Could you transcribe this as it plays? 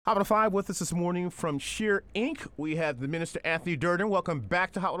Hot 105 with us this morning from SHEAR Inc. We have the Minister Anthony Durden. Welcome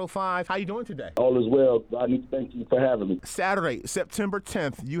back to Hot 105. How you doing today? All is well, Rodney. Thank you for having me. Saturday, September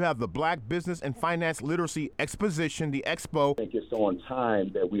 10th, you have the Black Business and Finance Literacy Exposition, the Expo. I think it's on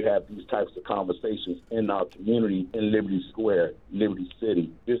time that we have these types of conversations in our community in Liberty Square, Liberty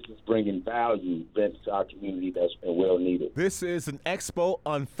City. This is bringing value events to our community that's well needed. This is an expo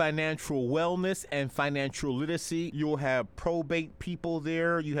on financial wellness and financial literacy. You'll have probate people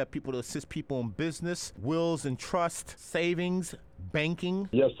there. You have people to assist people in business, wills and trust, savings, banking.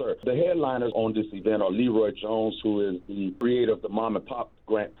 Yes, sir. The headliners on this event are Leroy Jones, who is the creator of the Mom and Pop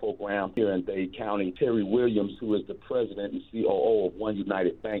Grant Program here in Dade County, Terry Williams, who is the president and COO of One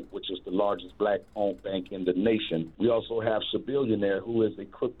United Bank, which is the largest black-owned bank in the nation. We also have Billionaire, who is a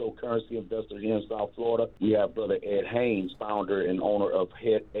cryptocurrency investor here in South Florida. We have Brother Ed Haynes, founder and owner of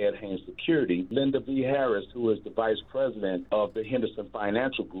Ed Haynes Security. Linda V. Harris, who is the vice president of the Henderson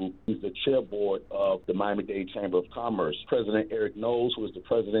Financial Group. He's the chairboard of the Miami-Dade Chamber of Commerce. President Eric Knowles, who is the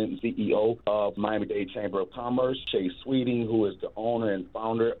president and CEO of Miami-Dade Chamber of Commerce. Chase Sweeting, who is the owner and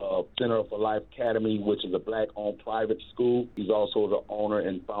founder of Center for Life Academy, which is a black-owned private school. He's also the owner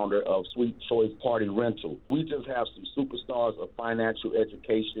and founder of Sweet Choice Party Rental. We just have some superstars of financial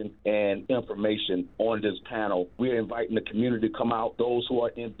education and information on this panel. We're inviting the community to come out, those who are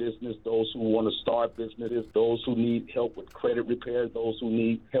in business, those who want to start businesses, those who need help with credit repair, those who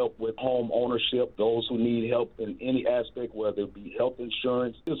need help with home ownership, those who need help in any aspect, whether it be health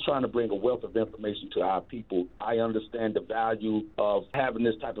insurance. Just trying to bring a wealth of information to our people. I understand the value of having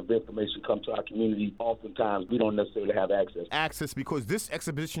this type of information come to our community. Oftentimes, we don't necessarily have access. Access, because this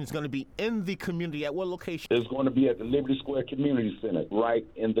exhibition is going to be in the community. At what location? It's going to be at the Liberty Square Community Center, right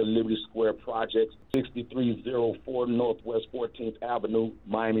in the Liberty Square Projects, 6304 Northwest 14th Avenue,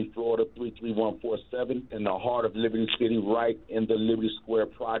 Miami, Florida, 33147, in the heart of Liberty City, right in the Liberty Square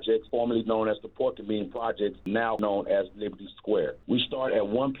Projects, formerly known as the Pork and Bean Projects, now known as Liberty Square. We start at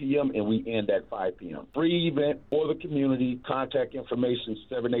 1 p.m. and we end at 5 p.m. Free event for the community. Contact information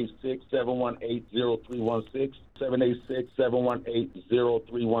 786-718-0316.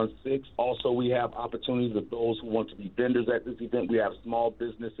 786-718-0316. Also, we have opportunities of those who want to be vendors at this event. We have small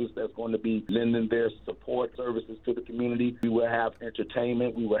businesses that's going to be lending their support services to the community. We will have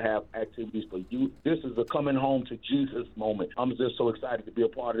entertainment. We will have activities for youth. This is a coming home to Jesus moment. I'm just so excited to be a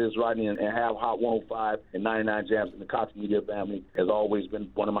part of this, Rodney, and have Hot 105 and 99 Jams, and the Cox Media family has always been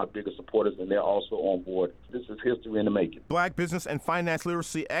one of my biggest supporters, and they're also on board. This is history in the making. Black Business and Finance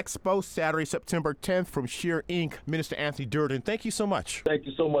Literacy Expo, Saturday, September 10th from SHEAR Inc. Minister Anthony Durden, thank you so much. Thank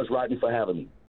you so much, Rodney, for having me.